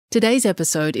Today's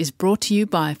episode is brought to you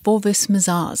by Forvis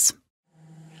Mazars.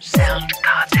 Sound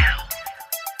Cartel.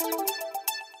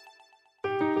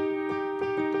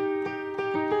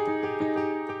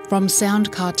 From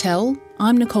Sound Cartel,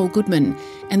 I'm Nicole Goodman,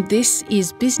 and this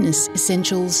is Business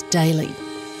Essentials Daily.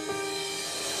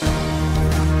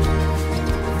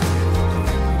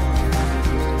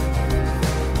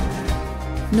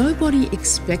 Nobody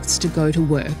expects to go to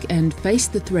work and face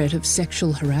the threat of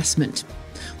sexual harassment.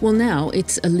 Well, now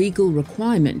it's a legal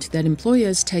requirement that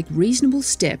employers take reasonable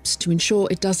steps to ensure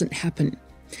it doesn't happen.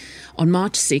 On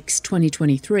March 6,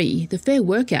 2023, the Fair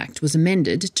Work Act was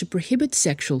amended to prohibit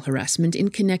sexual harassment in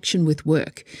connection with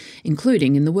work,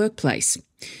 including in the workplace.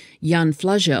 Jan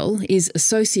Flageul is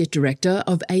Associate Director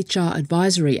of HR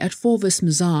Advisory at Forvis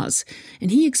Mazars,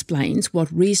 and he explains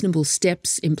what reasonable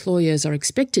steps employers are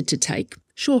expected to take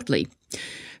shortly.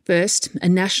 First, a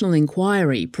national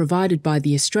inquiry provided by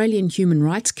the Australian Human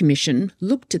Rights Commission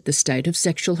looked at the state of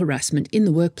sexual harassment in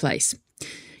the workplace.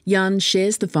 Jan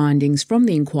shares the findings from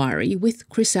the inquiry with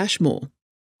Chris Ashmore.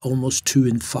 Almost 2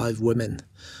 in 5 women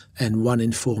and 1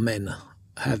 in 4 men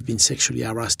have been sexually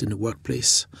harassed in the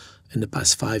workplace in the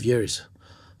past 5 years.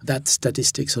 That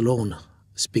statistics alone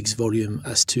speaks volume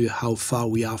as to how far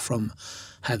we are from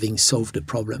having solved the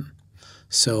problem.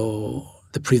 So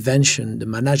the prevention, the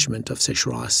management of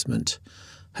sexual harassment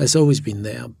has always been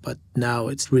there, but now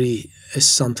it's really is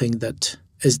something that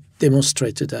is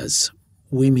demonstrated as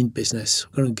we mean business.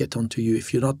 We're going to get onto you.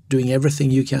 If you're not doing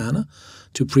everything you can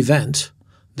to prevent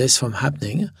this from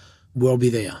happening, we'll be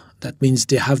there. That means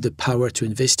they have the power to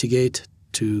investigate,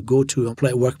 to go to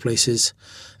workplaces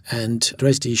and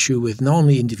address the issue with not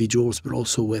only individuals but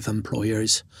also with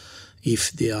employers.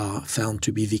 If they are found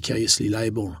to be vicariously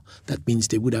liable, that means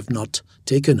they would have not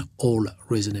taken all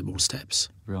reasonable steps.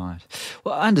 Right.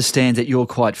 Well, I understand that you're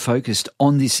quite focused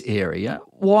on this area.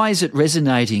 Why is it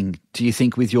resonating, do you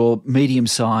think, with your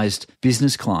medium-sized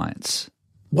business clients?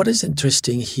 What is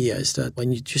interesting here is that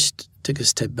when you just take a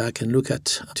step back and look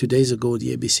at 2 days ago,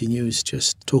 the ABC News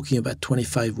just talking about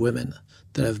 25 women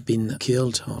that have been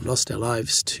killed or lost their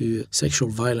lives to sexual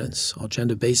violence or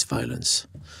gender-based violence.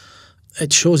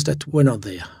 It shows that we're not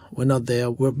there. We're not there.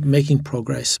 We're making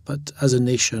progress, but as a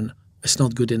nation, it's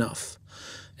not good enough.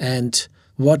 And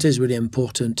what is really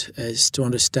important is to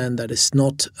understand that it's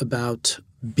not about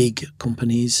big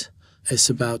companies. It's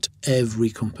about every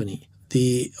company.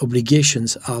 The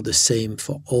obligations are the same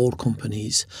for all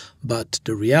companies, but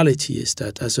the reality is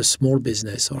that as a small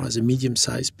business or as a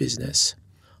medium-sized business,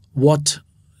 what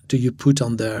do you put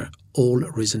under all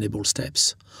reasonable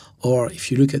steps? Or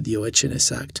if you look at the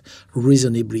OH&S Act,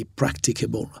 reasonably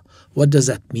practicable. What does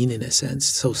that mean in a sense?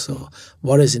 So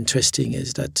what is interesting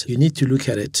is that you need to look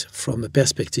at it from a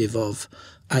perspective of,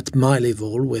 at my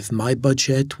level, with my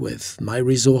budget, with my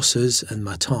resources and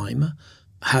my time,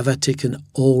 have I taken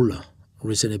all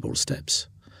reasonable steps?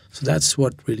 So that's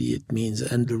what really it means.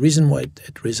 And the reason why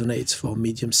it resonates for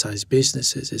medium-sized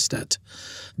businesses is that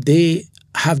they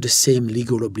have the same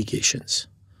legal obligations.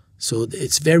 So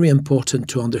it's very important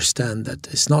to understand that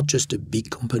it's not just the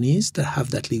big companies that have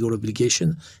that legal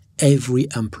obligation. Every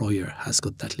employer has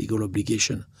got that legal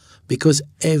obligation because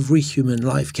every human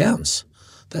life counts.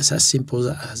 That's as simple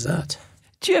as that.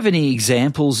 Do you have any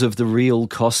examples of the real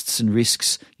costs and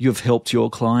risks you've helped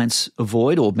your clients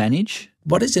avoid or manage?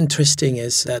 What is interesting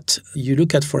is that you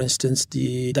look at, for instance,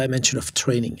 the dimension of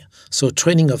training. So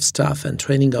training of staff and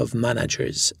training of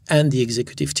managers and the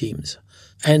executive teams.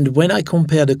 And when I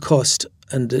compare the cost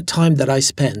and the time that I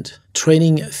spend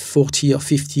training 40 or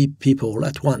 50 people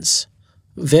at once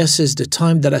versus the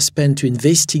time that I spend to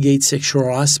investigate sexual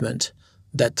harassment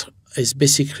that is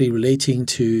basically relating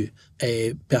to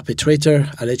a perpetrator,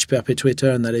 alleged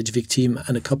perpetrator, an alleged victim,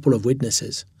 and a couple of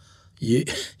witnesses,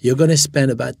 you're going to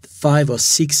spend about 5 or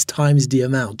 6 times the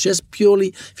amount. Just purely,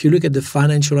 if you look at the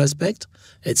financial aspect,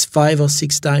 it's 5 or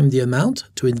 6 times the amount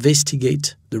to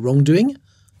investigate the wrongdoing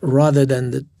rather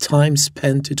than the time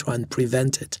spent to try and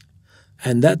prevent it.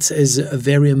 And that is a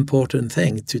very important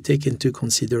thing to take into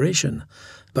consideration.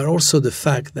 But also the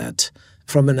fact that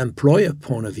from an employer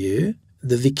point of view,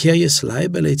 the vicarious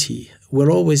liability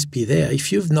will always be there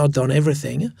if you've not done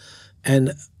everything.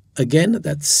 And again,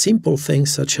 that simple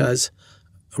things such as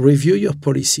review your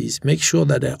policies, make sure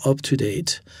that they're up to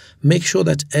date, make sure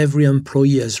that every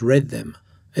employee has read them.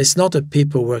 It's not a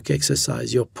paperwork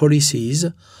exercise. Your policies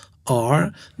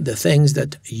are the things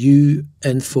that you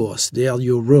enforce. They are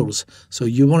your rules. So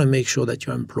you want to make sure that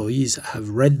your employees have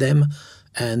read them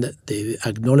and they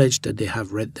acknowledge that they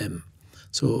have read them.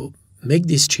 So make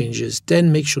these changes,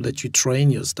 then make sure that you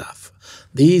train your staff.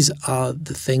 These are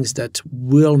the things that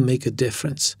will make a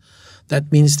difference.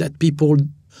 That means that people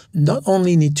not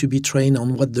only need to be trained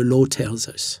on what the law tells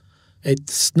us.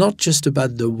 It's not just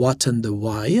about the what and the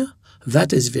why.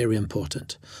 That is very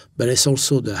important. But it's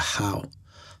also the how.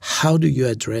 How do you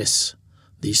address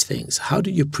these things? How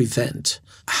do you prevent?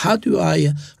 How do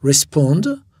I respond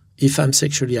if I'm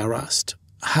sexually harassed?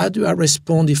 How do I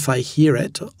respond if I hear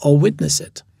it or witness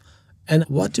it? And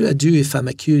what do I do if I'm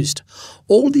accused?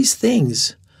 All these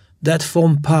things that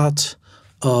form part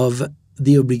of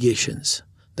the obligations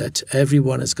that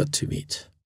everyone has got to meet.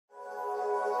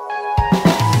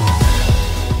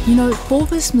 You know,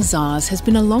 Forvis Mazars has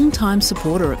been a long-time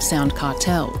supporter of Sound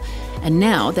Cartel, and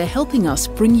now they're helping us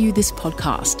bring you this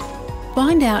podcast.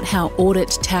 Find out how audit,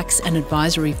 tax and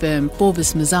advisory firm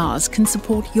Forvis Mazars can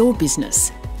support your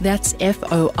business. That's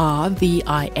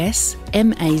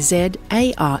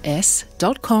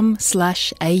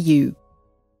ForvisMazars.com/au.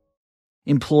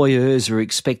 Employers are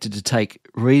expected to take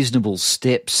reasonable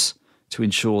steps to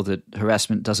ensure that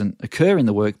harassment doesn't occur in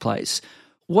the workplace.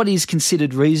 What is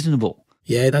considered reasonable?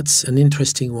 Yeah, that's an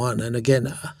interesting one. And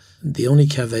again, the only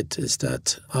caveat is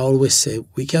that I always say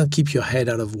we can't keep your head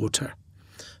out of water.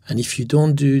 And if you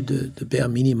don't do the bare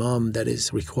minimum that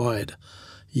is required,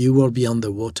 you will be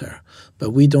underwater.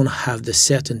 But we don't have the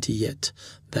certainty yet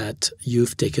that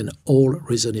you've taken all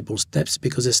reasonable steps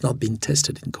because it's not been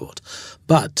tested in court.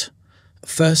 But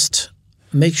first,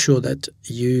 make sure that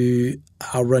you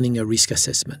are running a risk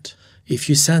assessment. If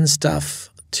you send staff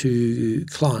to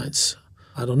clients,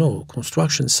 I don't know,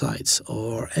 construction sites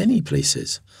or any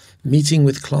places, meeting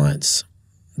with clients,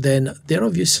 then they're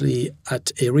obviously at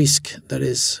a risk that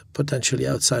is potentially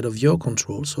outside of your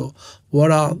control. So what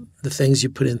are the things you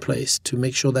put in place to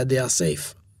make sure that they are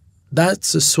safe?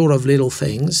 That's the sort of little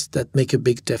things that make a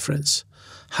big difference.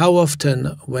 How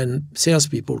often when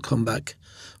salespeople come back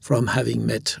from having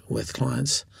met with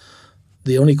clients,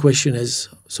 the only question is,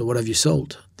 so what have you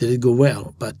sold? Did it go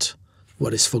well? But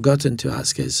what is forgotten to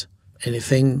ask is,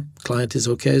 anything, client is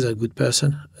okay, is that a good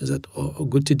person? Is that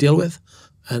good to deal with?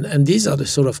 And these are the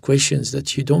sort of questions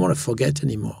that you don't want to forget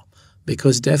anymore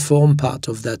because they form part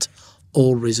of that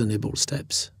all reasonable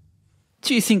steps.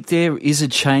 Do you think there is a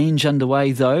change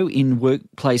underway, though, in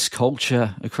workplace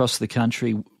culture across the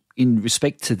country in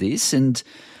respect to this? And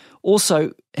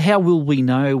also, how will we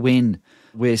know when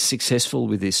we're successful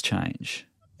with this change?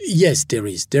 Yes, there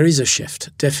is. There is a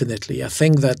shift, definitely. I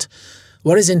think that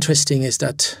what is interesting is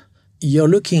that you're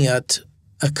looking at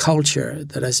a culture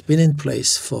that has been in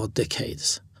place for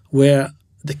decades, where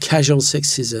the casual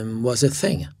sexism was a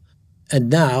thing. And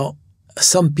now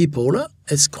some people,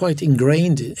 it's quite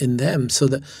ingrained in them, so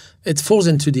that it falls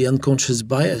into the unconscious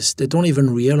bias. They don't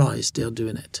even realize they're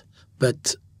doing it.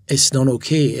 But it's not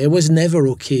okay. It was never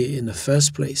okay in the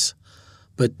first place.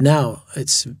 But now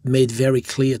it's made very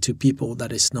clear to people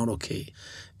that it's not okay.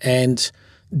 And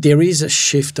there is a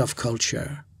shift of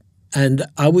culture. And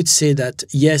I would say that,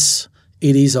 yes,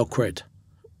 it is awkward.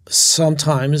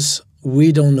 Sometimes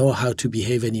we don't know how to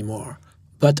behave anymore.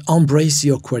 But embrace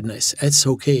the awkwardness. It's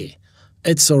okay.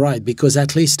 It's all right, because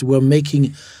at least we're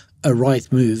making a right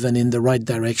move and in the right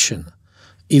direction.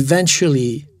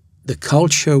 Eventually, the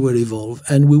culture will evolve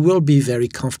and we will be very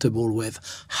comfortable with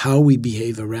how we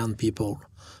behave around people.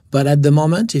 But at the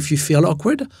moment, if you feel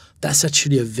awkward, that's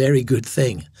actually a very good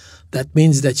thing. That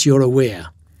means that you're aware.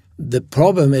 The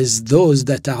problem is those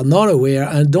that are not aware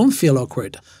and don't feel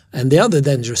awkward. And they are the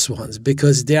dangerous ones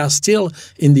because they are still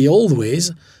in the old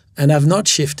ways and have not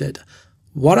shifted.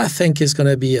 What I think is going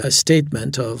to be a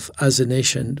statement of, as a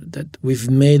nation, that we've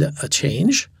made a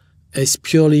change is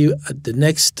purely at the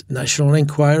next national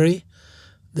enquiry,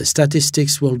 the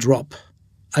statistics will drop.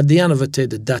 At the end of the day,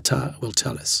 the data will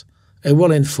tell us. It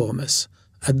will inform us.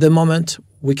 At the moment,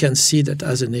 we can see that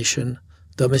as a nation,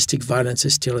 domestic violence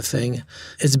is still a thing.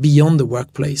 It's beyond the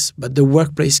workplace, but the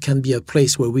workplace can be a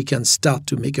place where we can start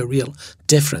to make a real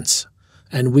difference.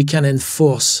 And we can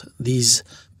enforce these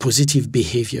positive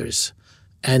behaviors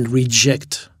and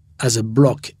reject as a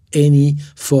block any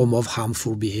form of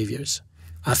harmful behaviors.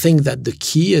 I think that the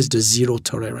key is the zero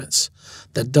tolerance.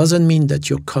 That doesn't mean that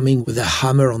you're coming with a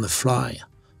hammer on the fly,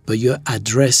 but you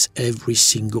address every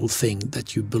single thing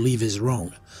that you believe is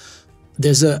wrong.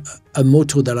 There's a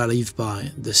motto that I live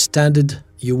by. The standard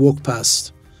you walk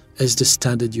past is the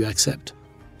standard you accept.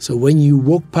 So when you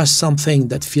walk past something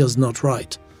that feels not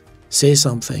right, say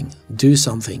something, do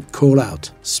something, call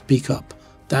out, speak up.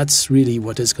 That's really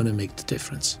what is going to make the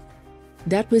difference.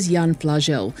 That was Jan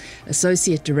Flageul,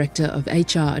 Associate Director of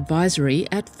HR Advisory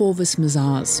at Forvis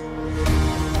Mazars.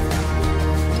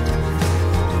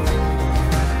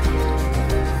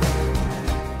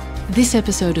 This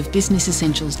episode of Business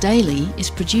Essentials Daily is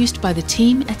produced by the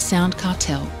team at Sound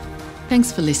Cartel.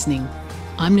 Thanks for listening.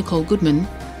 I'm Nicole Goodman.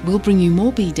 We'll bring you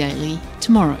more Be Daily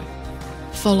tomorrow.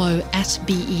 Follow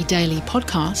 @BE Daily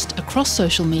Podcast across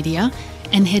social media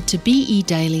and head to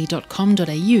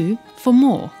bedaily.com.au for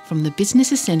more from the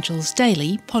Business Essentials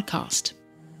Daily podcast.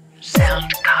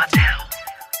 Sound Cartel.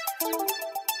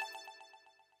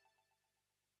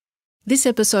 This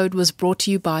episode was brought to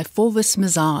you by Forvis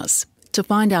Mazars. To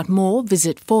find out more,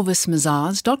 visit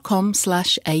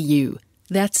forvismazars.com/au.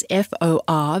 That's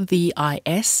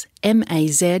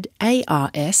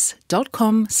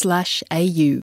FORVISMAZARS.com/au.